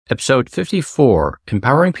Episode 54,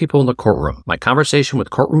 Empowering People in the Courtroom. My conversation with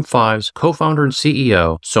Courtroom5's co-founder and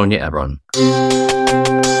CEO, Sonja Ebron.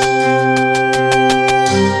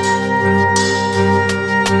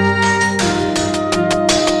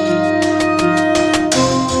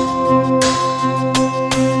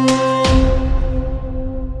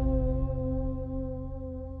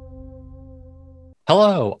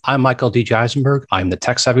 Hello, I'm Michael D. Eisenberg. I'm the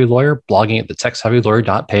tech-savvy lawyer blogging at the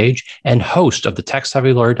techsavvylawyer.page and host of the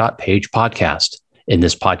techsavvylawyer.page podcast. In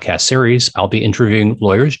this podcast series, I'll be interviewing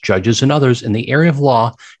lawyers, judges, and others in the area of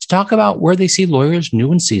law to talk about where they see lawyers,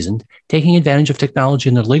 new and seasoned, taking advantage of technology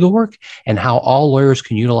in their legal work and how all lawyers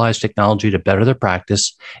can utilize technology to better their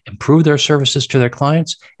practice, improve their services to their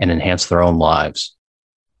clients, and enhance their own lives.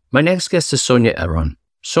 My next guest is Sonja Ebron.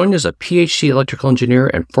 Sonja is a PhD electrical engineer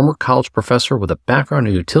and former college professor with a background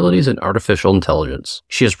in utilities and artificial intelligence.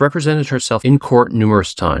 She has represented herself in court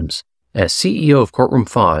numerous times. As CEO of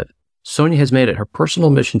Courtroom5, Sonja has made it her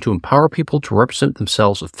personal mission to empower people to represent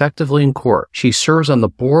themselves effectively in court. She serves on the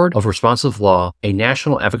board of Responsive Law, a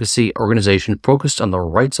national advocacy organization focused on the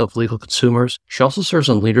rights of legal consumers. She also serves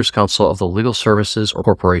on Leaders Council of the Legal Services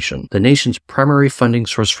Corporation, the nation's primary funding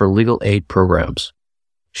source for legal aid programs.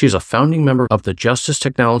 She is a founding member of the Justice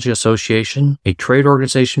Technology Association, a trade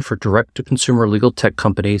organization for direct-to-consumer legal tech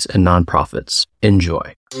companies and nonprofits.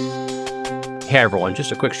 Enjoy. Hey everyone,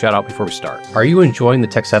 just a quick shout out before we start. Are you enjoying the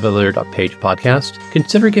techsavvylawyer.page podcast?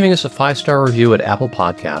 Consider giving us a 5-star review at Apple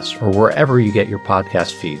Podcasts or wherever you get your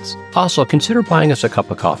podcast feeds. Also, consider buying us a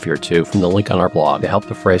cup of coffee or two from the link on our blog to help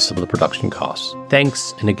defray some of the production costs.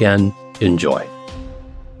 Thanks, and again, enjoy.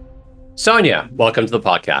 Sonja, welcome to the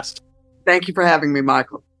podcast. Thank you for having me,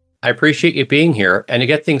 Michael. I appreciate you being here. And to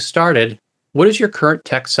get things started, what is your current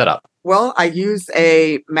tech setup? Well, I use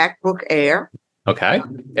a MacBook Air. Okay.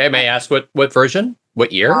 May I ask what version?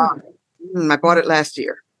 What year? I bought it last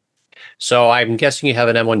year. So I'm guessing you have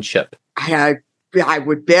an M1 chip. I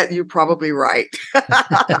would bet you're probably right.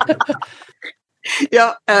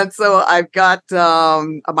 Yeah. And so I've got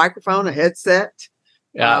a microphone, a headset.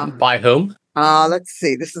 By whom? Let's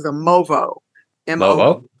see. This is a Movo.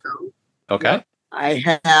 Movo. Okay. I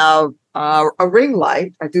have a ring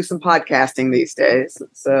light. I do some podcasting these days.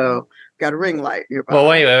 So got a ring light nearby. Well,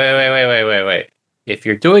 wait. If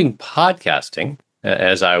you're doing podcasting,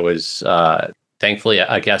 as I was thankfully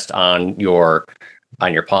a guest on your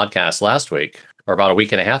podcast last week or about a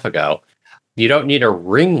week and a half ago, you don't need a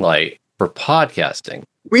ring light for podcasting.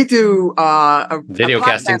 We do video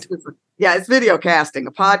casting. Yeah, it's video casting.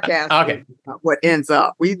 A podcast. Okay. What ends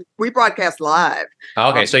up? We broadcast live.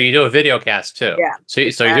 Okay, so you do a video cast too. Yeah. So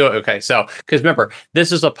you do it. Okay, so because remember,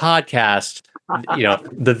 this is a podcast.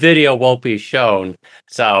 The video won't be shown.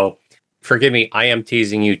 So forgive me, I am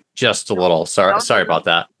teasing you just a little. Sorry about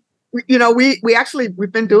that. We've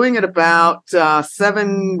been doing it about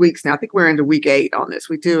 7 weeks now. I think we're into week 8 on this.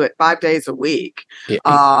 We do it 5 days a week.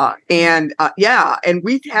 Yeah. And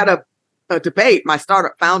we had a debate, my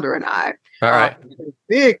startup founder and I. All right. A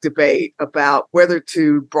big debate about whether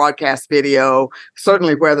to broadcast video,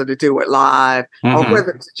 certainly whether to do it live, or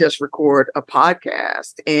whether to just record a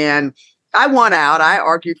podcast. And I won out. I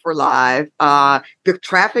argued for live. The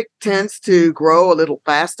traffic tends to grow a little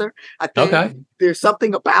faster. I think there's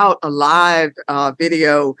something about a live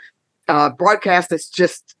video broadcast that's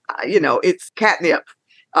just, it's catnip.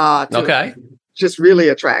 Just really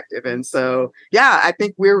attractive. And so, I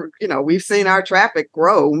think we've seen our traffic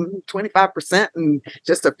grow 25% in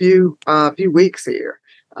just a few weeks here.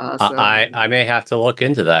 I may have to look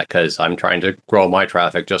into that because I'm trying to grow my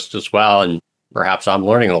traffic just as well. And perhaps I'm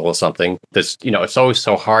learning a little something. This, it's always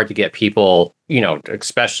so hard to get people,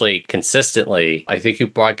 especially consistently. I think you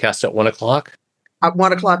broadcast at 1:00. At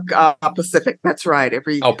 1:00 Pacific. That's right.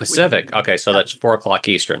 Particific. Okay. So that's 4:00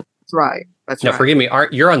 Eastern. That's right. Now, forgive me.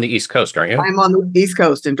 You're on the East Coast, aren't you? I'm on the East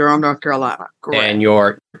Coast in Durham, North Carolina. Correct. And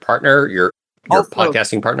your partner, your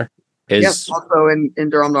podcasting partner, is also in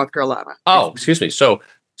Durham, North Carolina. Oh, excuse me. So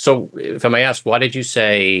if I may ask, why did you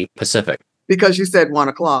say Pacific? Because you said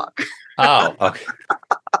 1:00. Oh, okay.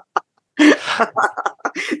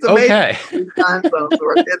 Okay.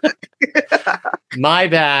 My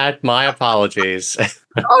bad. My apologies.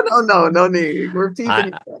 Oh, no need. We're teasing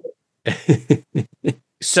each other.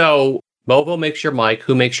 So Movo makes your mic.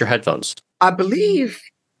 Who makes your headphones? I believe.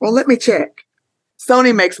 Well, let me check.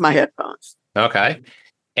 Sony makes my headphones. Okay.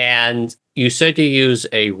 And you said you use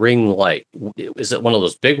a ring light. Is it one of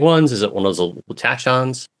those big ones? Is it one of those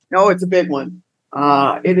attach-ons? No, it's a big one.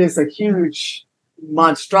 It is a huge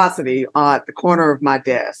monstrosity at the corner of my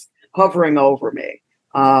desk, hovering over me.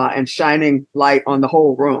 and shining light on the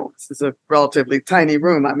whole room. This is a relatively tiny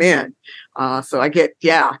room I'm in. So I get,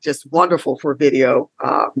 just wonderful for video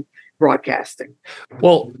broadcasting.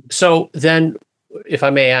 Well, so then, if I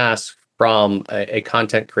may ask, from a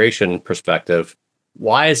content creation perspective,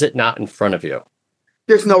 why is it not in front of you?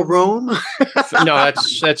 There's no room. No,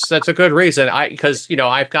 that's a good reason. Because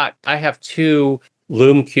I have two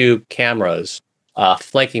LumeCube cameras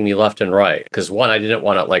flanking me left and right. Because one, I didn't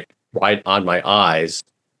want to right on my eyes.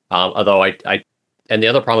 Although and the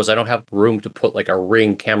other problem is I don't have room to put like a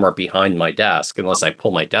Ring camera behind my desk unless I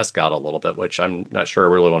pull my desk out a little bit, which I'm not sure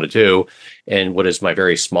I really want to do in what is my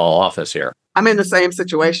very small office here. I'm in the same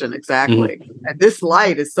situation, exactly. Mm-hmm. And this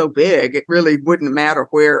light is so big, it really wouldn't matter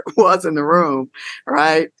where it was in the room,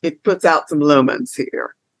 right? It puts out some lumens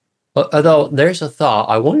here. Although there's a thought,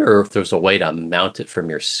 I wonder if there's a way to mount it from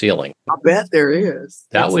your ceiling. I bet there is.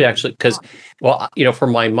 That would actually, because, for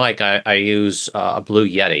my mic, I use a Blue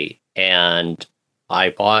Yeti, and I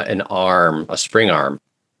bought a spring arm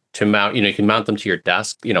to mount. You can mount them to your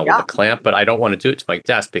desk, with a clamp, but I don't want to do it to my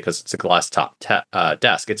desk because it's a glass top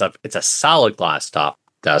desk. It's a solid glass top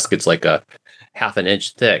desk. It's like a half an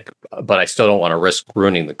inch thick, but I still don't want to risk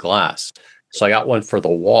ruining the glass. So I got one for the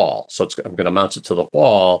wall. So I'm going to mount it to the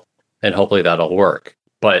wall, and hopefully that'll work.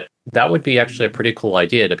 But that would be actually a pretty cool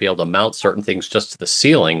idea to be able to mount certain things just to the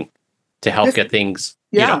ceiling to help get things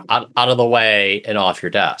out of the way and off your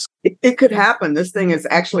desk. It could happen. This thing is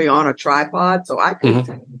actually on a tripod, so I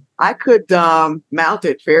could mount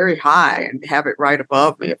it very high and have it right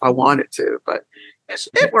above me if I wanted to, but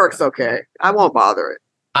it works okay. I won't bother it.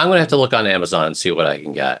 I'm going to have to look on Amazon and see what I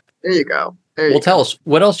can get. There you go. Tell us,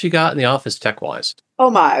 what else you got in the office tech-wise?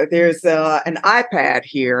 Oh my, there's an iPad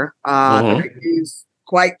here that I use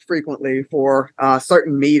quite frequently for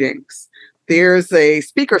certain meetings. There's a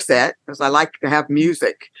speaker set because I like to have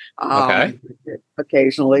music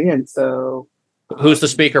occasionally, and so who's the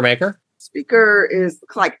speaker maker? Speaker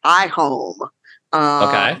looks like iHome.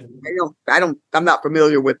 I'm not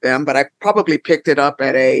familiar with them, but I probably picked it up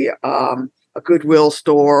at a Goodwill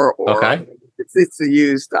store, or it's a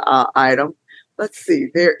used item. Let's see.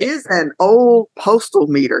 There is an old postal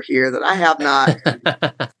meter here that I have not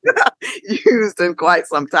used in quite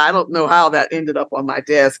some time. I don't know how that ended up on my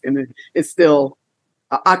desk, and it's still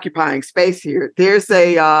occupying space here. There's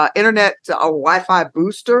a internet, a Wi-Fi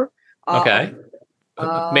booster.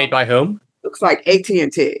 Made by whom? Looks like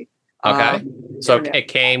AT&T. So it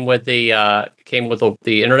came with the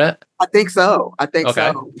internet. I think so.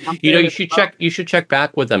 So. You should check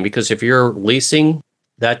back with them, because if you're leasing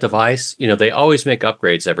that device, they always make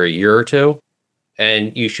upgrades every year or two,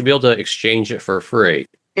 and you should be able to exchange it for free.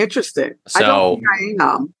 Interesting. So I don't think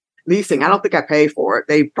I am leasing. I don't think I pay for it.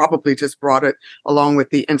 They probably just brought it along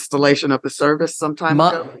with the installation of the service sometime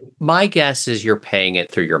ago. My guess is you're paying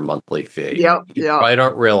it through your monthly fee. Yep. I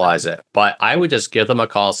don't realize it, but I would just give them a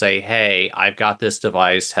call, say, hey, I've got this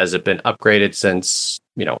device. Has it been upgraded since,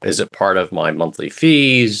 is it part of my monthly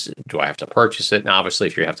fees? Do I have to purchase it? Now, obviously,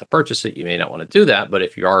 if you have to purchase it, you may not want to do that, but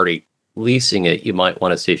if you're already leasing it, you might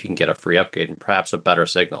want to see if you can get a free upgrade and perhaps a better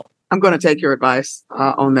signal. I'm going to take your advice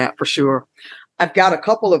on that for sure. I've got a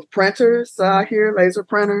couple of printers here, laser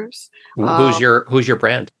printers. Who's your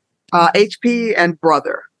brand? HP and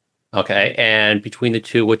Brother. Okay, and between the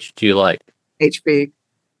two, which do you like? HP.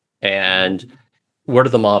 And what are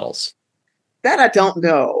the models? That I don't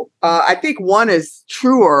know. I think one is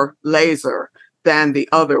truer laser than the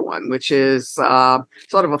other one, which is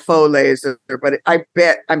sort of a faux laser. But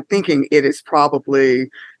I'm thinking it is probably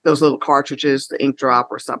those little cartridges, the ink drop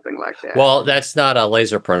or something like that. Well, that's not a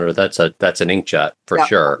laser printer. That's an inkjet for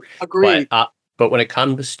sure. Agreed. But when it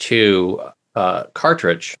comes to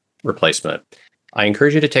cartridge replacement, I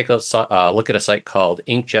encourage you to take a look at a site called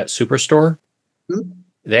Inkjet Superstore. Mm-hmm.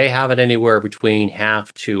 They have it anywhere between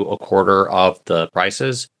half to a quarter of the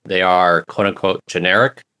prices. They are quote unquote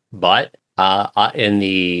generic, but in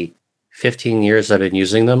the 15 years I've been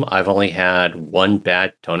using them, I've only had one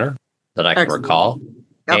bad toner that I can recall.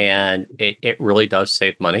 Yep. And it really does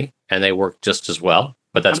save money, and they work just as well.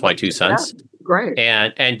 But that's my 2 cents. Great.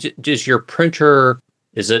 And does your printer,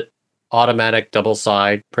 is it automatic double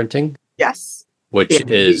side printing? Yes. Which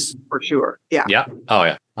is for sure. Yeah. Yeah. Oh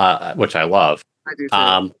yeah. Which I love. I do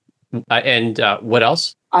too. And what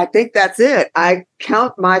else? I think that's it. I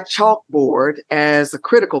count my chalkboard as a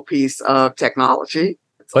critical piece of technology.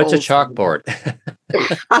 What's a chalkboard?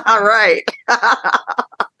 All right.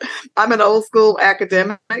 I'm an old school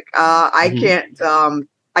academic. I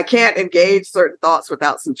can't engage certain thoughts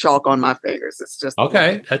without some chalk on my fingers. It's just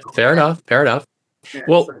okay. That's fair enough. Yeah,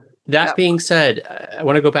 well, so that being said, I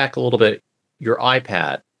want to go back a little bit. Your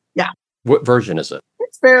iPad. Yeah. What version is it?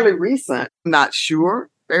 fairly recent. I'm not sure.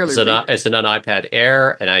 Fairly recent. Is it an iPad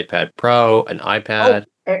Air, an iPad Pro, an iPad?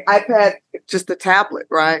 iPad, just the tablet,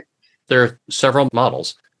 right? There are several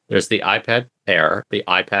models. There's the iPad Air, the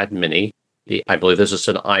iPad Mini, I believe this is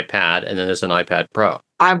an iPad, and then there's an iPad Pro.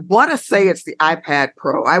 I want to say it's the iPad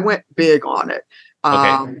Pro. I went big on it.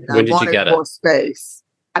 Okay. When did you get it? For space.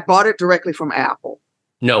 I bought it directly from Apple.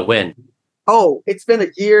 No, when? Oh, it's been a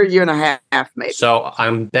year and a half, maybe. So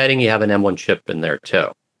I'm betting you have an M1 chip in there too.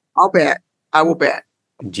 I'll bet. I will bet.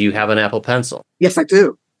 Do you have an Apple Pencil? Yes, I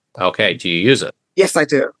do. Okay. Do you use it? Yes, I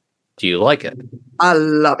do. Do you like it? I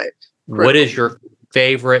love it. What are your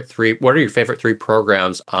favorite three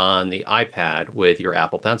programs on the iPad with your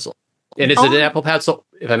Apple Pencil? And is it an Apple Pencil?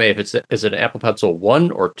 If I may, is it an Apple Pencil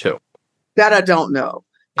 1 or 2? That I don't know.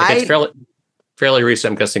 If it's fairly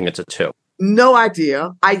recent, I'm guessing it's a 2. No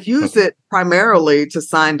idea. I use it primarily to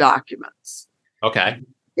sign documents. Okay.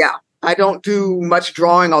 Yeah. I don't do much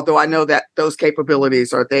drawing, although I know that those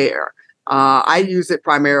capabilities are there. I use it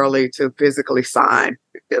primarily to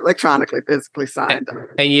electronically physically sign.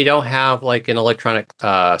 And you don't have like an electronic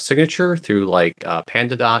signature through like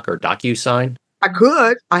PandaDoc or DocuSign? I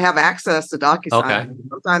could. I have access to DocuSign. Okay.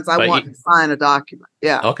 Sometimes I want to sign a document.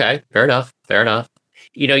 Yeah. Okay. Fair enough.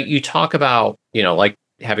 You talk about, like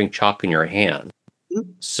having chalk in your hand.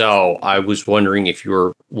 Mm-hmm. So I was wondering if you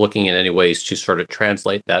were looking at any ways to sort of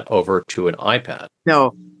translate that over to an iPad.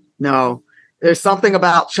 No. There's something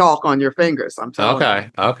about chalk on your fingers. I'm telling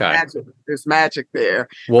you. Okay. There's magic there.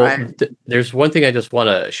 Well, right? There's one thing I just want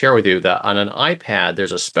to share with you, that on an iPad,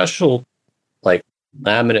 there's a special like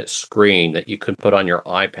laminate screen that you can put on your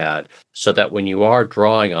iPad so that when you are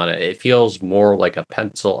drawing on it, it feels more like a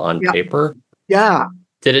pencil on paper. Yeah.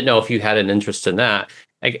 Didn't know if you had an interest in that.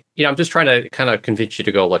 I'm just trying to kind of convince you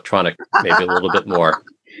to go electronic maybe a little bit more.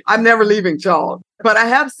 I'm never leaving chalk, but I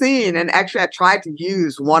have seen, and actually I tried to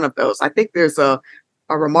use one of those. I think there's a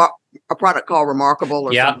product called Remarkable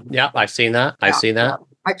or something. Yeah, I've seen that. I've seen that.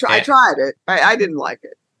 I tried it. I didn't like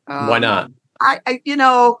it. Why not?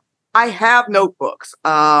 I have notebooks.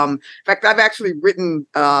 In fact, I've actually written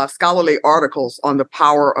scholarly articles on the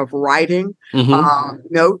power of writing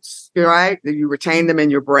notes, right? You retain them in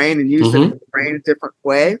your brain and use them in your brain a different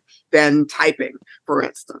way than typing, for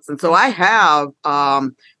instance. And so I have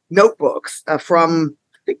notebooks from,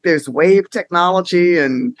 I think there's Wave technology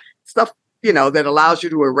and stuff, that allows you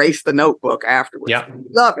to erase the notebook afterwards. Yeah.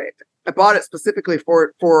 Love it. I bought it specifically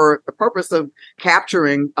for the purpose of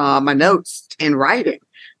capturing my notes in writing.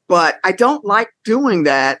 But I don't like doing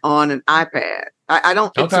that on an iPad. I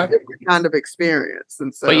don't. It's a different kind of experience,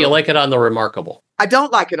 and so. But you like it on the Remarkable. I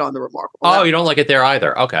don't like it on the Remarkable. Oh, you don't like it there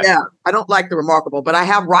either. Okay. Yeah, I don't like the Remarkable, but I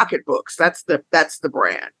have Rocket Books. That's the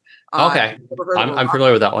brand. Okay, I'm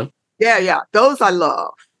familiar with that one. Yeah, those I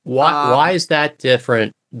love. Why is that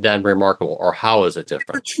different than Remarkable, or how is it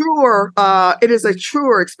different? It is a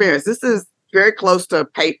truer experience. This is very close to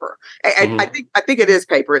paper. I think it is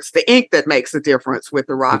paper. It's the ink that makes the difference with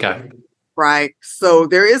the Rocket, right? So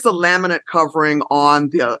there is a laminate covering on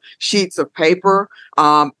the sheets of paper,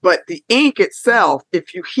 but the ink itself,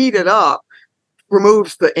 if you heat it up,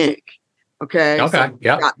 removes the ink. Okay.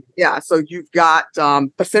 So you've got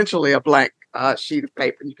essentially a blank sheet of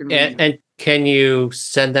paper. You can read. And can you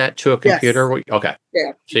send that to a computer? Yes. Okay.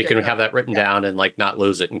 Yeah. So you can have that written down and like not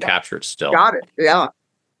lose it and capture it still. Got it. Yeah.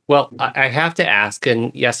 Well, I have to ask,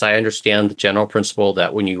 and yes, I understand the general principle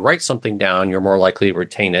that when you write something down, you're more likely to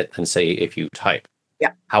retain it than, say, if you type.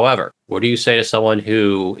 Yeah. However, what do you say to someone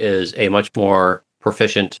who is a much more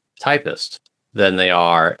proficient typist than they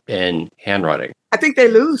are in handwriting? I think they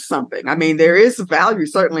lose something. I mean, there is value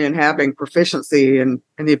certainly in having proficiency and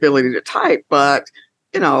the ability to type, but,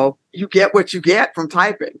 you get what you get from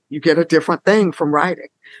typing. You get a different thing from writing.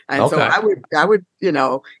 And so I would,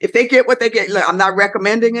 if they get what they get, look, I'm not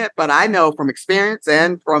recommending it, but I know from experience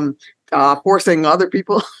and from forcing other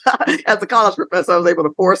people, as a college professor, I was able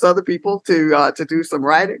to force other people to do some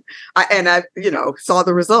writing. I saw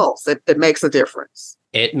the results. It makes a difference.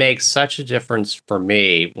 It makes such a difference for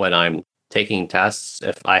me when I'm taking tests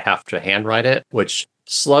if I have to handwrite it, which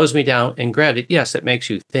slows me down. And granted, yes, it makes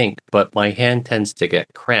you think, but my hand tends to get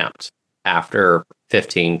cramped after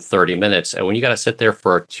 15, 30 minutes. And when you got to sit there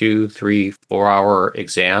for a 2, 3, 4 hour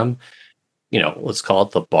exam, let's call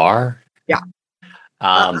it the bar. Yeah.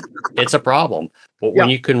 It's a problem. But when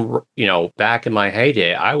you can, back in my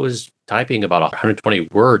heyday, I was typing about 120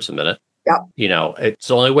 words a minute. Yeah. It's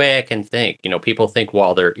the only way I can think. People think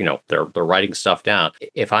while they're writing stuff down.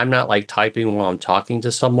 If I'm not like typing while I'm talking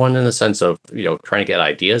to someone in the sense of, trying to get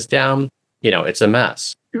ideas down, it's a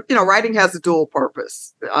mess. Writing has a dual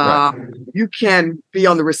purpose. Right. You can be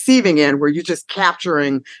on the receiving end where you're just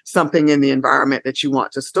capturing something in the environment that you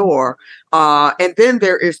want to store. And then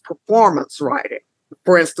there is performance writing.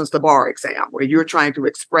 For instance, the bar exam, where you're trying to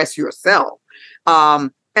express yourself.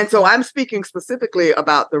 And so I'm speaking specifically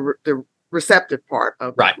about the receptive part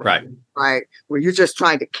of right, where you're just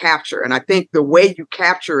trying to capture. And I think the way you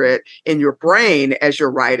capture it in your brain as you're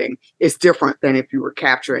writing is different than if you were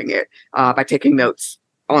capturing it by taking notes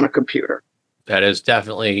on a computer. That is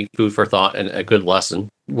definitely food for thought and a good lesson.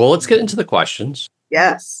 Well, let's get into the questions.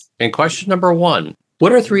 Yes. And question number 1,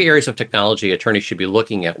 what are 3 areas of technology attorneys should be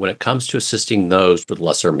looking at when it comes to assisting those with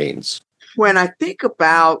lesser means? When I think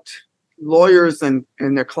about lawyers and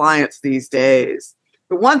their clients these days,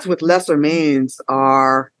 the ones with lesser means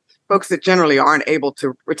are folks that generally aren't able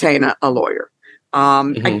to retain a lawyer.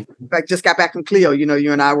 I just got back from Clio.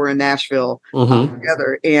 You and I were in Nashville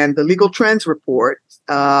together, and the Legal Trends report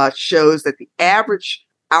shows that the average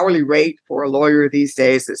hourly rate for a lawyer these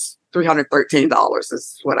days is $313,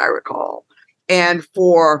 is what I recall. And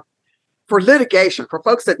for litigation, for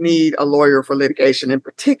folks that need a lawyer for litigation in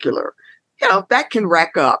particular, that can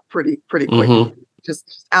rack up pretty quickly.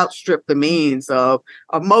 Just outstrip the means of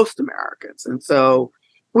most Americans. And so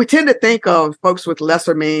we tend to think of folks with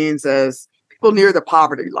lesser means as people near the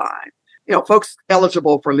poverty line, folks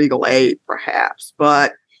eligible for legal aid, perhaps.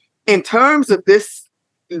 But in terms of this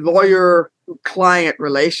lawyer-client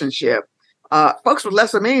relationship, folks with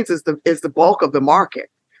lesser means is the bulk of the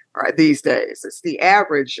market, right, these days. It's the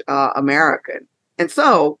average American. And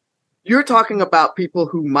so you're talking about people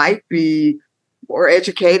who might be more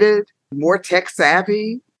educated, more tech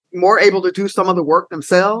savvy, more able to do some of the work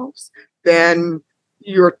themselves than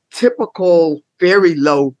your typical very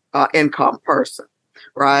low income person,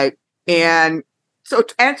 right? And so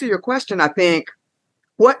to answer your question, I think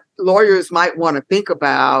what lawyers might want to think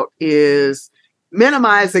about is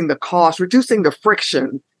minimizing the cost, reducing the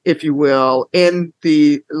friction, if you will, in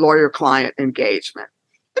the lawyer-client engagement.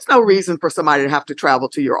 There's no reason for somebody to have to travel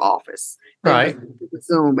to your office. Right. In the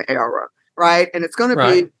Zoom era. Right. And it's going to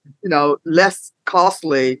be, less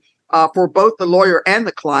costly for both the lawyer and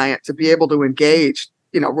the client to be able to engage,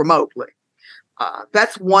 remotely.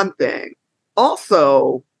 That's one thing.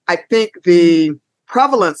 Also, I think the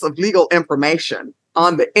prevalence of legal information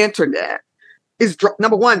on the internet is,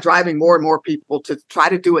 number one, driving more and more people to try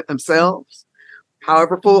to do it themselves,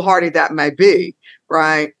 however foolhardy that may be.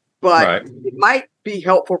 Right. But it might be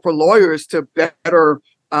helpful for lawyers to better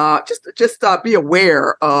just be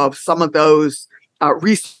aware of some of those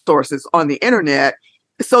resources on the internet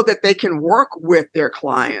so that they can work with their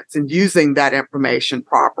clients in using that information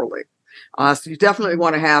properly. So you definitely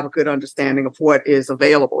want to have a good understanding of what is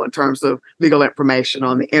available in terms of legal information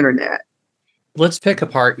on the internet. Let's pick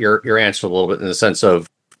apart your answer a little bit in the sense of,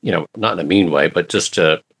 not in a mean way, but just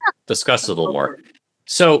to discuss it a little more.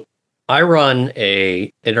 So I run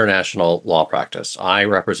a international law practice. I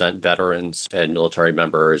represent veterans and military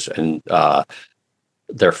members and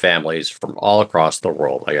their families from all across the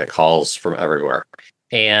world. I get calls from everywhere.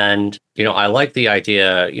 And, I like the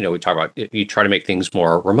idea, we talk about, you try to make things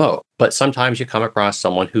more remote, but sometimes you come across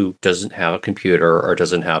someone who doesn't have a computer or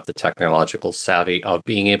doesn't have the technological savvy of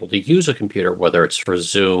being able to use a computer, whether it's for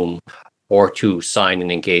Zoom or to sign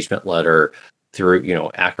an engagement letter through,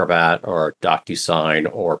 Acrobat or DocuSign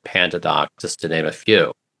or PandaDoc, just to name a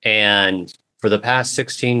few. And for the past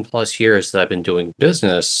 16 plus years that I've been doing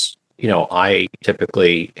business, I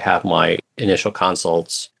typically have my initial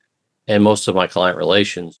consults and most of my client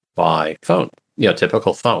relations by phone,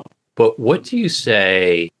 typical phone. But what do you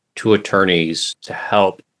say to attorneys to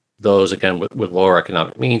help those, again, with lower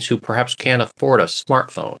economic means who perhaps can't afford a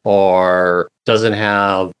smartphone or doesn't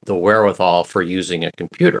have the wherewithal for using a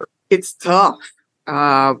computer? It's tough,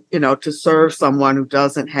 to serve someone who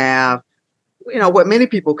doesn't have, what many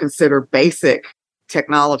people consider basic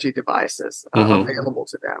technology devices available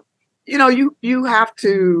to them. You have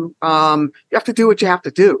to do what you have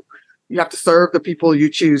to do. You have to serve the people you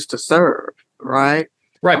choose to serve, right?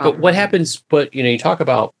 Right. But what happens, you talk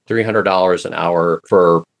about $300 an hour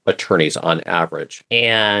for attorneys on average.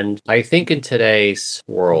 And I think in today's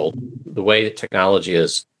world, the way that technology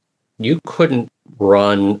is, you couldn't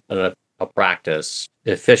run a practice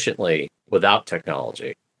efficiently without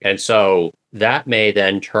technology. And so that may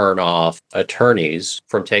then turn off attorneys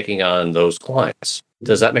from taking on those clients.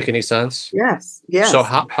 Does that make any sense? Yes. So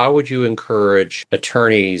how would you encourage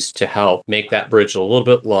attorneys to help make that bridge a little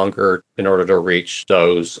bit longer in order to reach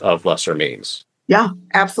those of lesser means? Yeah,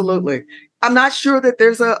 absolutely. I'm not sure that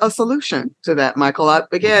there's a solution to that, Michael.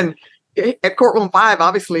 Again, at Courtroom5,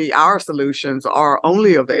 obviously, our solutions are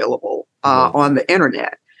only available on the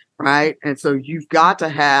internet, right? And so you've got to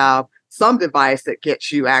have some device that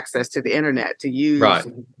gets you access to the internet to use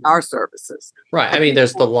our services. Right. I mean,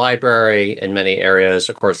 there's the library in many areas.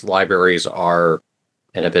 Of course, libraries are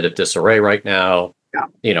in a bit of disarray right now,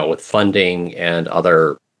 with funding and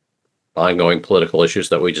other ongoing political issues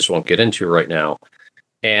that we just won't get into right now.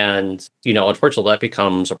 And, unfortunately, that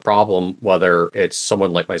becomes a problem, whether it's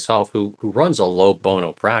someone like myself who runs a low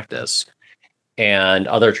bono practice and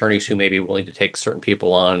other attorneys who may be willing to take certain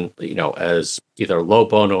people on, as either low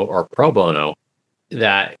bono or pro bono,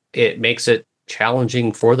 that it makes it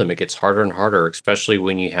challenging for them. It gets harder and harder, especially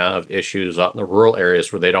when you have issues out in the rural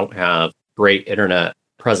areas where they don't have great internet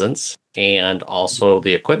presence and also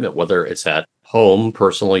the equipment, whether it's at home,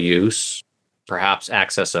 personal use, perhaps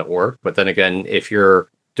access at work. But then again, if you're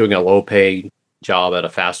doing a low paid job at a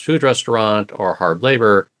fast food restaurant or hard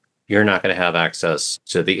labor, you're not going to have access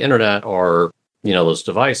to the internet or, those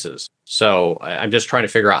devices. So I'm just trying to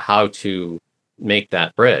figure out how to make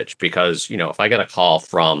that bridge because, if I get a call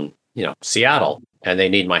from, Seattle and they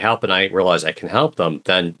need my help and I realize I can help them,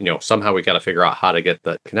 then, somehow we got to figure out how to get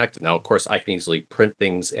that connected. Now, of course, I can easily print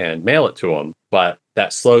things and mail it to them, but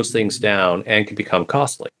that slows things down and can become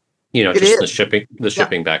costly. Just the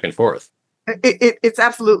shipping back and forth. It's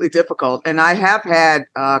absolutely difficult, and I have had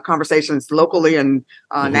conversations locally and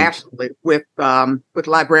nationally with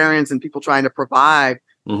librarians and people trying to provide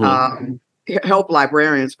help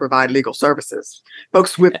librarians provide legal services.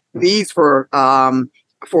 Folks with needs for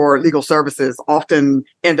legal services often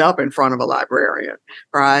end up in front of a librarian,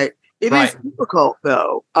 right? It is difficult,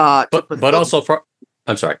 though. But also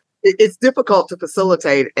I'm sorry. It's difficult to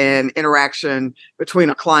facilitate an interaction between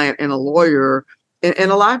a client and a lawyer in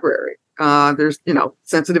a library. There's,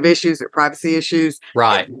 sensitive issues or privacy issues.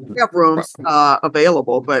 Right. We have rooms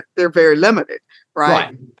available, but they're very limited,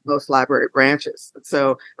 right? Most library branches.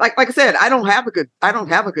 So, like I said, I don't have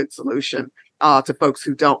a good solution to folks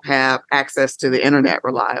who don't have access to the internet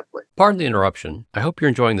reliably. Pardon the interruption. I hope you're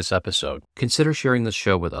enjoying this episode. Consider sharing this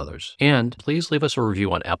show with others. And please leave us a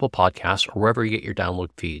review on Apple Podcasts or wherever you get your download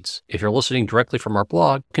feeds. If you're listening directly from our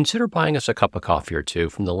blog, consider buying us a cup of coffee or two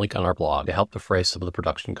from the link on our blog to help defray some of the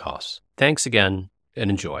production costs. Thanks again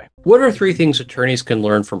and enjoy. What are 3 things attorneys can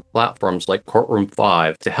learn from platforms like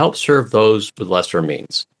Courtroom5 to help serve those with lesser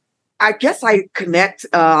means? I guess I connect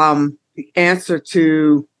the answer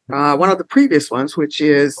to one of the previous ones, which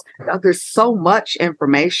is there's so much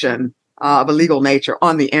information of a legal nature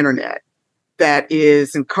on the internet that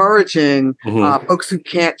is encouraging folks who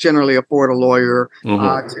can't generally afford a lawyer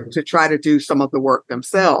to try to do some of the work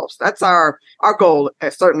themselves. That's our goal,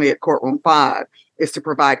 certainly at Courtroom5, is to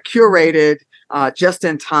provide curated,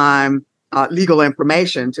 just-in-time legal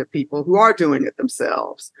information to people who are doing it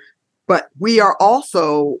themselves. But we are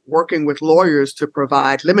also working with lawyers to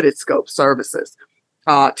provide limited scope services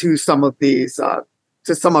to some of these,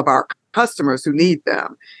 to some of our customers who need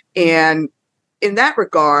them. And in that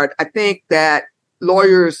regard, I think that the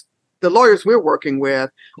lawyers we're working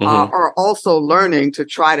with are also learning to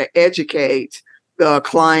try to educate the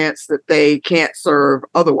clients that they can't serve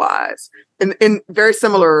otherwise, and very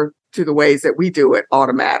similar to the ways that we do it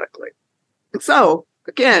automatically. And so,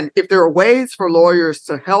 again, if there are ways for lawyers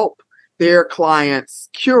to help their clients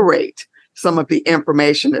curate some of the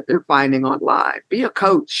information that they're finding online, be a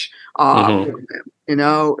coach for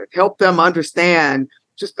them, help them understand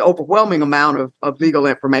just the overwhelming amount of legal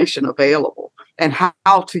information available and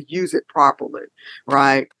how to use it properly,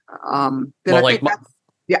 right?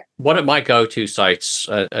 One of my go-to sites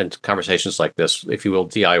and conversations like this, if you will,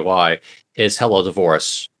 DIY, is Hello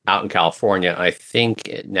Divorce out in California. I think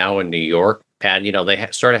now in New York. And, they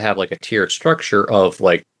sort of have like a tiered structure of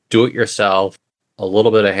like do-it-yourself, a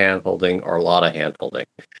little bit of hand-holding, or a lot of hand-holding.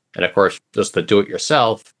 And of course, just the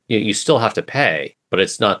do-it-yourself, you still have to pay, but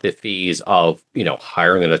it's not the fees of,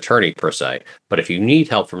 hiring an attorney per se. But if you need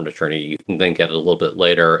help from an attorney, you can then get it a little bit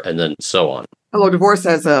later and then so on. Hello Divorce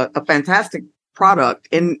has a fantastic product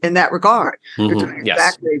in that regard. They're doing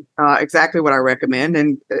exactly what I recommend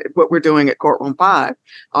and what we're doing at Courtroom5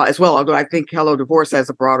 as well. Although I think Hello Divorce has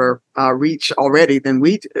a broader reach already than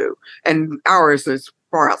we do. And ours is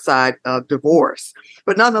far outside of divorce.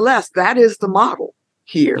 But nonetheless, that is the model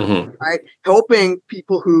here, right? Helping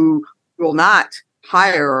people who will not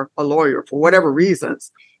hire a lawyer for whatever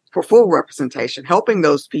reasons for full representation, helping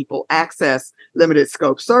those people access limited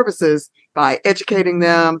scope services by educating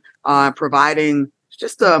them, providing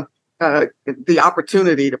just the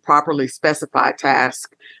opportunity to properly specify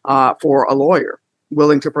tasks for a lawyer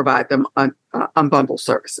willing to provide them unbundled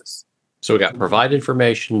services. So we got provide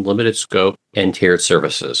information, limited scope, and tiered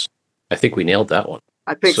services. I think we nailed that one.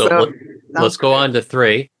 I think so. Let's go on to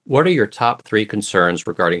 3. What are your top 3 concerns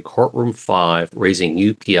regarding Courtroom 5 raising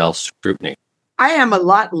UPL scrutiny? I am a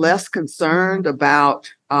lot less concerned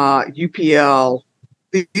about UPL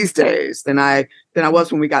these days than I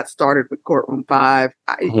was when we got started with Courtroom 5.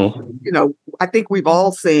 I think we've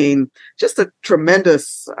all seen just a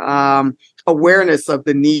tremendous awareness of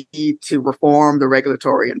the need to reform the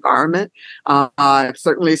regulatory environment.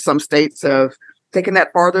 Certainly, some states have taken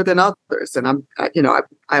that farther than others, and I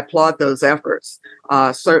applaud those efforts.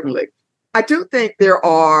 Certainly, I do think there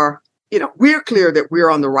are. We're clear that we're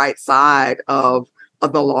on the right side of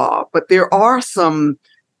the law, but there are some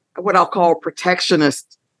what I'll call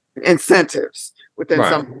protectionist incentives within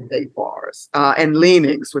some state bars and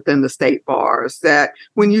leanings within the state bars that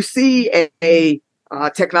when you see a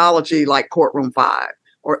technology like Courtroom 5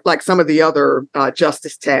 or like some of the other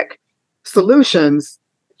justice tech solutions,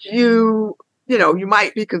 you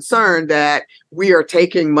might be concerned that we are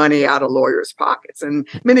taking money out of lawyers' pockets. And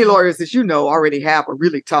many lawyers, as you know, already have a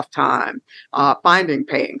really tough time finding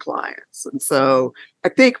paying clients. And so I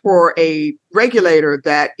think for a regulator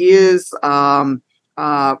that is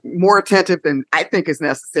more attentive than I think is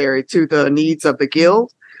necessary to the needs of the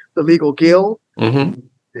guild, the legal guild, and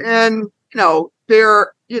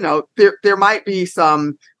there might be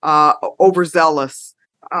some overzealous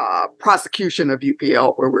prosecution of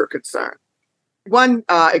UPL where we're concerned. One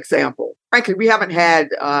example, frankly, we haven't had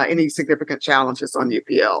any significant challenges on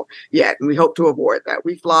UPL yet, and we hope to avoid that.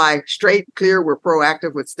 We fly straight, clear, we're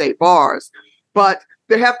proactive with state bars, but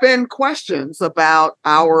there have been questions about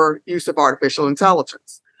our use of artificial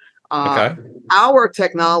intelligence. Our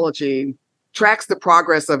technology tracks the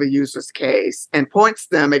progress of a user's case and points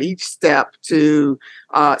them at each step to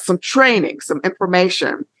some training, some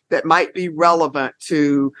information that might be relevant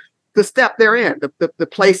to the step they're in, the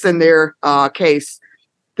place in their case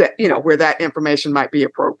that, where that information might be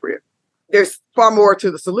appropriate. There's far more to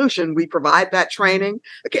the solution. We provide that training.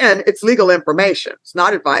 Again, it's legal information. It's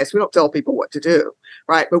not advice. We don't tell people what to do,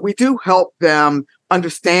 right? But we do help them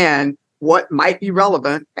understand what might be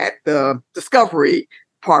relevant at the discovery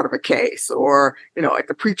part of a case or, at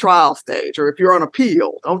the pretrial stage, or if you're on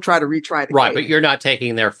appeal, don't try to retry the case. Right, but you're not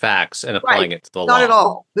taking their facts and applying it to the law. Not at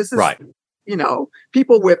all. This is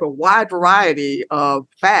people with a wide variety of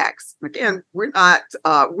facts. Again,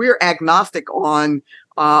 we're agnostic on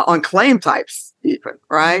claim types even,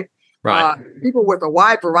 right? People with a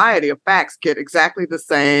wide variety of facts get exactly the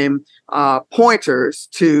same pointers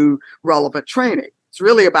to relevant training. It's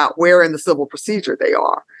really about where in the civil procedure they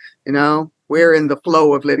are, where in the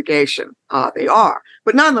flow of litigation they are.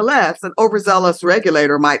 But nonetheless, an overzealous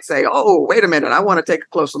regulator might say, oh, wait a minute, I want to take a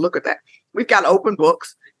closer look at that. We've got open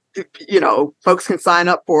books. Folks can sign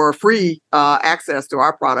up for free access to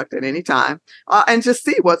our product at any time and just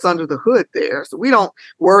see what's under the hood there. So we don't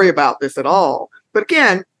worry about this at all. But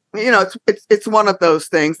again, it's one of those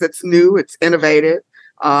things that's new, it's innovative,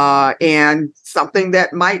 and something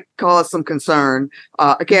that might cause some concern,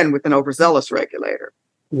 again, with an overzealous regulator.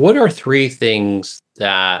 What are 3 things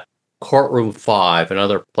that Courtroom 5 and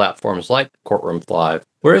other platforms like Courtroom 5,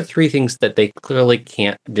 what are 3 things that they clearly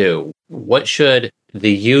can't do? What should the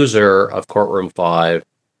user of Courtroom 5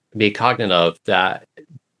 be cognizant of that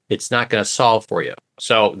it's not going to solve for you?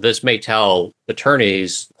 So this may tell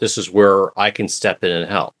attorneys, this is where I can step in and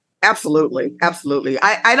help. Absolutely. Absolutely.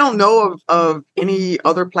 I don't know of any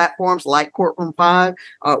other platforms like Courtroom 5.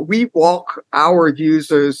 We walk our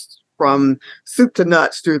users from soup to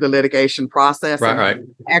nuts through the litigation process and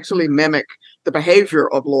actually mimic the behavior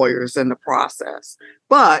of lawyers in the process.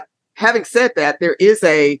 But having said that, there is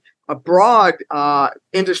a broad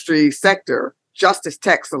industry sector, justice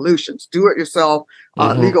tech solutions, do-it-yourself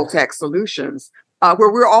legal tech solutions,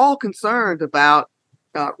 where we're all concerned about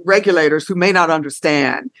regulators who may not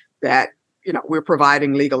understand that we're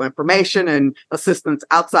providing legal information and assistance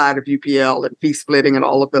outside of UPL and fee splitting and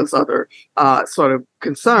all of those other sort of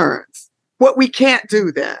concerns. What we can't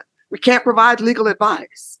do then, we can't provide legal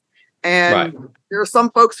advice. And there are some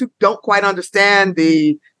folks who don't quite understand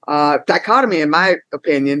the dichotomy, in my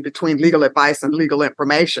opinion, between legal advice and legal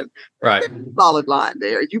information. Right. Solid line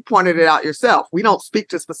there. You pointed it out yourself. We don't speak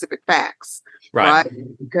to specific facts. Right.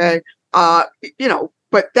 Okay. But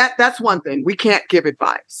that's one thing. We can't give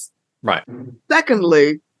advice. Right.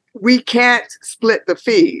 Secondly, we can't split the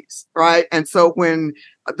fees. Right. And so when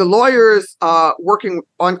the lawyers working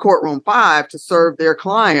on Courtroom 5 to serve their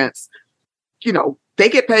clients, they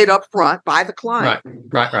get paid up front by the client.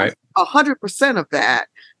 Right. 100% of that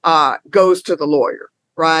goes to the lawyer,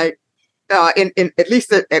 right? In at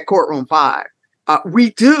least at Courtroom 5. We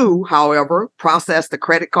do, however, process the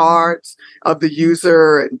credit cards of the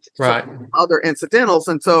user and other incidentals.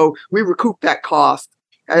 And so we recoup that cost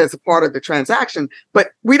as a part of the transaction, but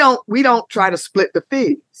we don't try to split the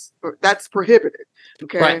fees. That's prohibited.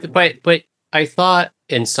 Okay. Right. But I thought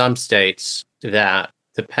in some states that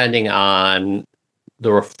depending on the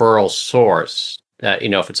referral source, that,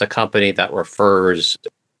 if it's a company that refers,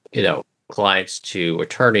 clients to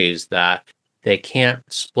attorneys, that they can't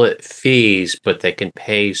split fees, but they can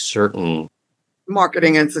pay certain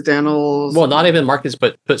marketing incidentals. Well, not even markets,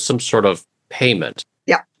 but some sort of payment.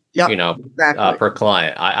 Yeah. Exactly. Per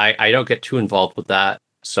client. I don't get too involved with that,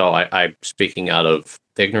 so I'm speaking out of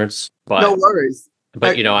ignorance. But no worries.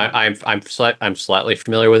 But I'm slightly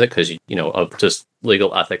familiar with it because of just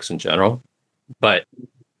legal ethics in general. But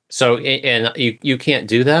so and you can't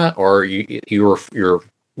do that, or you're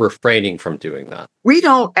refraining from doing that. We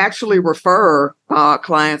don't actually refer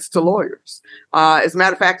clients to lawyers. As a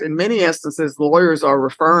matter of fact, in many instances, lawyers are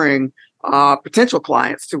referring potential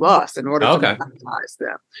clients to us in order to monetize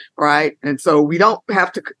them, right? And so we don't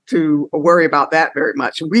have to worry about that very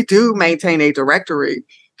much. We do maintain a directory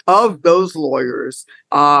of those lawyers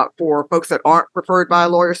for folks that aren't referred by a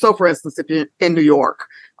lawyer. So, for instance, if you're in New York,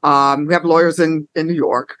 we have lawyers in New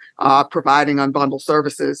York providing unbundled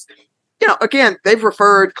services. Again, they've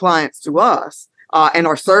referred clients to us and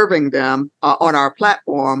are serving them on our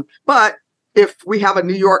platform. But if we have a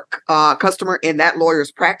New York customer in that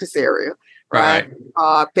lawyer's practice area, right,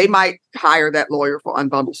 they might hire that lawyer for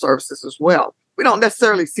unbundled services as well. We don't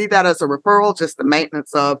necessarily see that as a referral, just the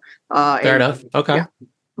maintenance of. Fair enough. Okay. Yeah.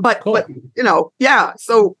 But cool.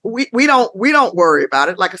 So we don't worry about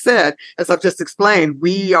it. Like I said, as I've just explained,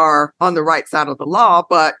 we are on the right side of the law,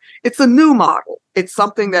 but it's a new model. It's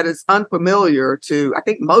something that is unfamiliar to, I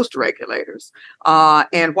think, most regulators.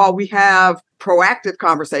 And while we have proactive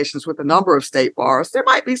conversations with a number of state bars, there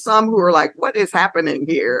might be some who are like, what is happening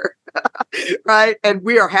here? Right. And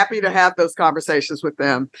we are happy to have those conversations with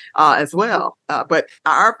them as well. But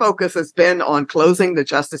our focus has been on closing the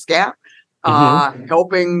justice gap.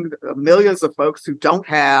 Helping millions of folks who don't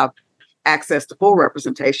have access to full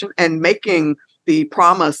representation and making the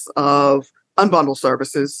promise of unbundled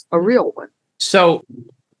services a real one. So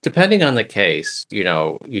depending on the case,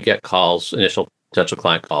 you get calls, initial potential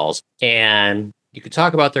client calls, and you can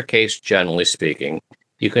talk about their case generally speaking.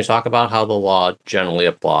 You can talk about how the law generally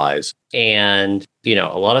applies. And,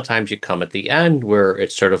 a lot of times you come at the end where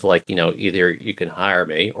it's sort of like, either you can hire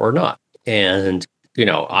me or not. And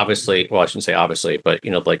obviously, well, I shouldn't say obviously, but,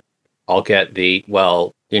 I'll get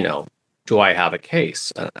do I have a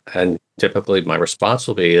case? And typically my response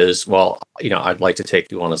will be I'd like to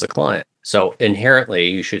take you on as a client. So inherently,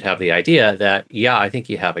 you should have the idea that, I think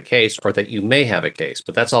you have a case, or that you may have a case,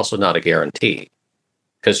 but that's also not a guarantee.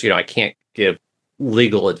 Because, I can't give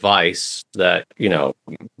legal advice that, you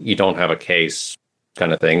don't have a case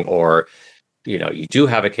kind of thing, or, you do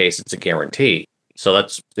have a case, it's a guarantee. So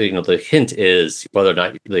that's, the hint is whether or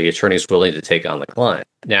not the attorney is willing to take on the client.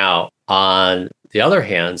 Now, on the other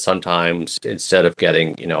hand, sometimes instead of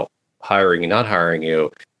getting, hiring and not hiring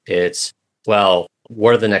you, it's,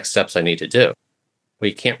 what are the next steps I need to do?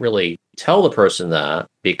 We can't really tell the person that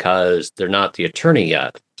because they're not the attorney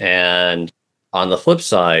yet. And on the flip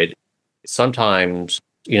side, sometimes,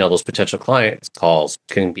 those potential clients calls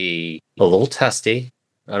can be a little testy.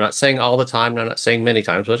 I'm not saying all the time, I'm not saying many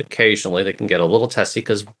times, but occasionally they can get a little testy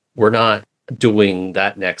because we're not doing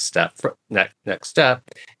that next step,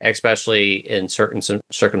 especially in certain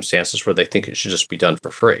circumstances where they think it should just be done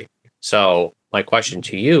for free. So my question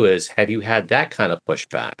to you is, have you had that kind of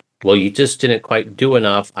pushback? Well, you just didn't quite do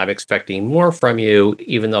enough. I'm expecting more from you,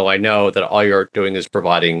 even though I know that all you're doing is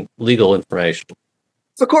providing legal information.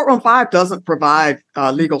 So Courtroom5 doesn't provide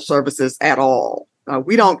legal services at all.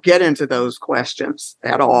 We don't get into those questions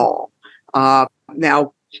at all.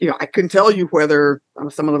 Now, I couldn't tell you whether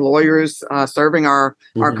some of the lawyers serving our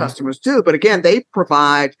customers do, but again, they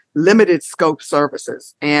provide limited scope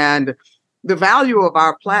services. And the value of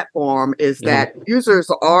our platform is that users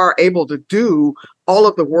are able to do all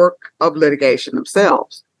of the work of litigation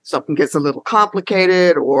themselves. Something gets a little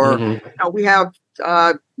complicated, or we have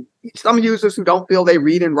some users who don't feel they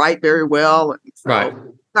read and write very well. And so,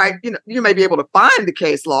 right. You may be able to find the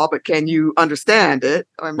case law, but can you understand it?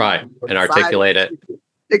 And articulate it.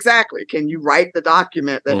 Exactly. Can you write the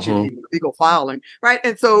document that you need legal filing? Right.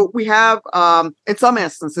 And so we have, in some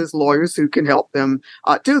instances, lawyers who can help them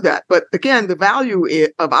do that. But again, the value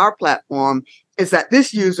of our platform is that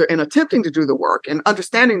this user, in attempting to do the work and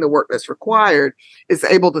understanding the work that's required, is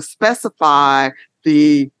able to specify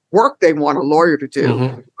the work they want a lawyer to do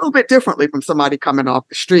a little bit differently from somebody coming off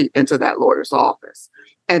the street into that lawyer's office.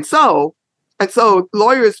 And so And so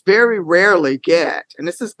lawyers very rarely get, and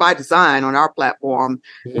this is by design on our platform,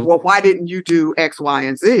 well, why didn't you do X, Y,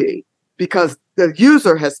 and Z? Because the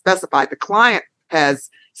user has specified, the client has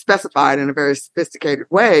specified in a very sophisticated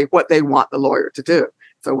way what they want the lawyer to do.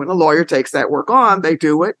 So when a lawyer takes that work on, they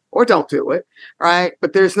do it or don't do it, right?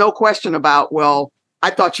 But there's no question about, well,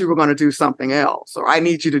 I thought you were going to do something else, or I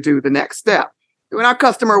need you to do the next step. When our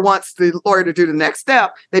customer wants the lawyer to do the next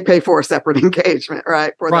step, they pay for a separate engagement,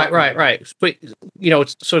 right? Right. But,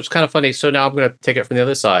 it's kind of funny. So now I'm going to take it from the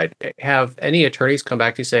other side. Have any attorneys come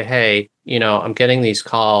back to you say, hey, I'm getting these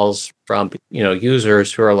calls from,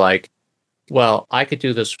 users who are like, well, I could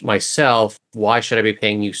do this myself. Why should I be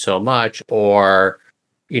paying you so much? Or,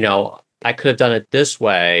 I could have done it this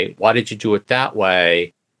way. Why did you do it that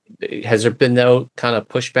way? Has there been no kind of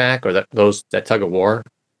pushback or that tug of war?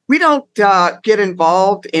 We don't get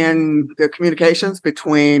involved in the communications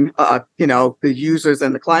between, the users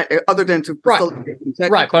and the client, other than to facilitate.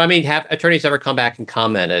 Right, but I mean, have attorneys ever come back and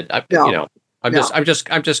commented? I'm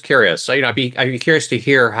just curious. So, I'd be curious to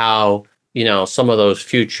hear how some of those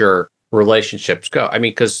future relationships go. I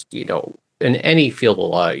mean, because in any field of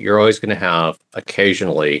law, you're always going to have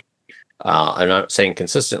occasionally. I'm not saying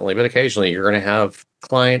consistently, but occasionally you're going to have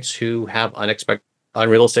clients who have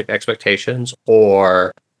unrealistic expectations,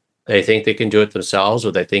 or they think they can do it themselves,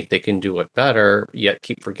 or they think they can do it better, yet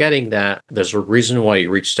keep forgetting that there's a reason why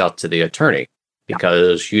you reached out to the attorney,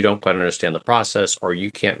 because you don't quite understand the process, or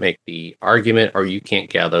you can't make the argument, or you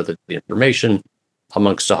can't gather the information,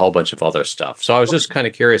 amongst a whole bunch of other stuff. So I was just kind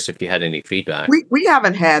of curious if you had any feedback. We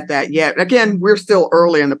haven't had that yet. Again, we're still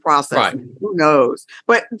early in the process. Right. Who knows?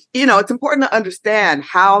 But, it's important to understand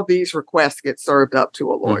how these requests get served up to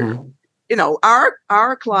a lawyer.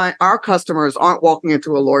 Our client, our customers aren't walking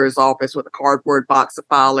into a lawyer's office with a cardboard box of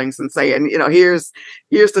filings and saying, here's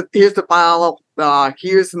the file,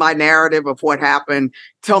 here's my narrative of what happened.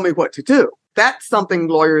 Tell me what to do. That's something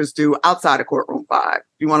lawyers do outside of Courtroom5. If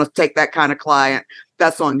you want to take that kind of client,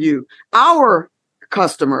 that's on you. Our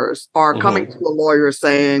customers are coming to a lawyer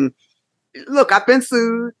saying, look, I've been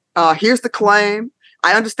sued. Here's the claim.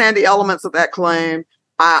 I understand the elements of that claim.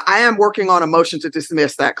 I am working on a motion to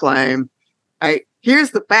dismiss that claim.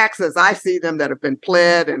 Here's the facts as I see them that have been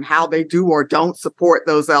pled and how they do or don't support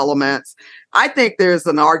those elements. I think there's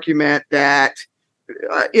an argument that,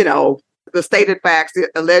 the stated facts, the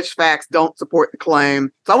alleged facts don't support the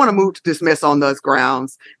claim. So I want to move to dismiss on those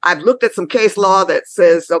grounds. I've looked at some case law that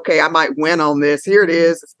says, okay, I might win on this. Here it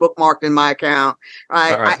is. It's bookmarked in my account.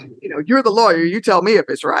 Right. You're the lawyer. You tell me if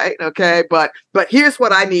it's right. Okay. But here's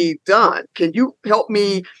what I need done. Can you help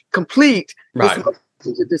me complete this motion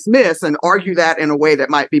to dismiss and argue that in a way that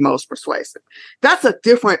might be most persuasive? That is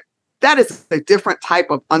a different type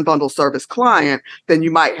of unbundled service client than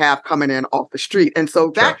you might have coming in off the street. And so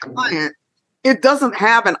that client, it doesn't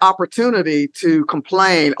have an opportunity to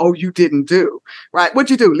complain, oh, you didn't do, right?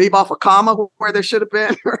 What'd you do? Leave off a comma where there should have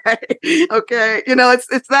been, right? Okay.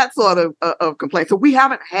 It's that sort of complaint. So we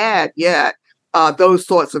haven't had yet those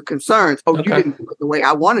sorts of concerns. Oh, you didn't do it the way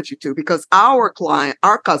I wanted you to, because our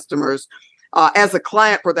customers, as a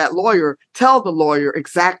client for that lawyer, tell the lawyer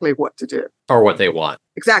exactly what to do. Or what they want.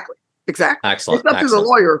 Exactly. Excellent. It's up to the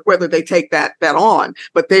lawyer whether they take that on,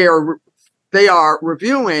 but they are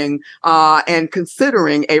reviewing and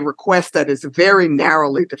considering a request that is very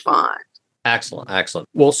narrowly defined. Excellent.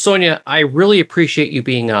 Well, Sonja, I really appreciate you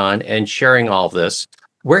being on and sharing all of this.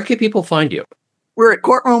 Where can people find you? We're at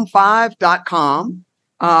courtroom5.com.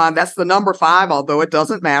 That's the number 5, although it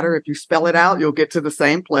doesn't matter. If you spell it out, you'll get to the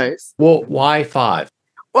same place. Well, why 5?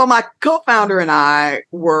 Well, my co-founder and I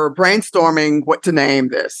were brainstorming what to name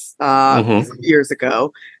this years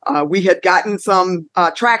ago. We had gotten some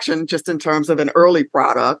traction just in terms of an early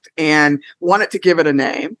product and wanted to give it a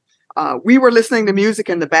name. We were listening to music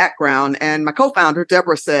in the background, and my co-founder,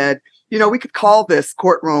 Deborah, said, we could call this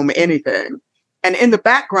Courtroom anything. And in the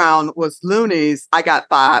background was Looney's I Got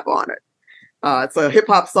 5 on it. It's a hip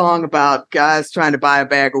hop song about guys trying to buy a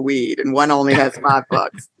bag of weed, and one only has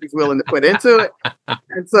 $5 he's willing to put into it.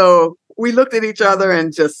 And so we looked at each other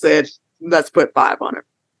and just said, let's put 5 on it.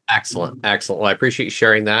 Excellent. Well, I appreciate you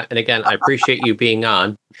sharing that. And again, I appreciate you being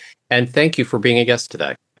on, and thank you for being a guest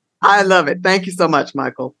today. I love it. Thank you so much,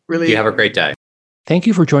 Michael. Really. You have a great day. Thank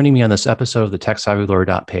you for joining me on this episode of the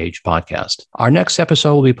TechSavvyLawyer.page podcast. Our next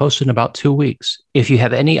episode will be posted in about 2 weeks. If you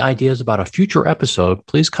have any ideas about a future episode,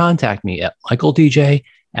 please contact me at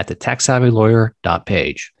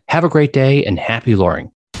michaeldj@thetechsavvylawyer.page. Have a great day and happy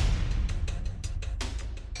lawyering.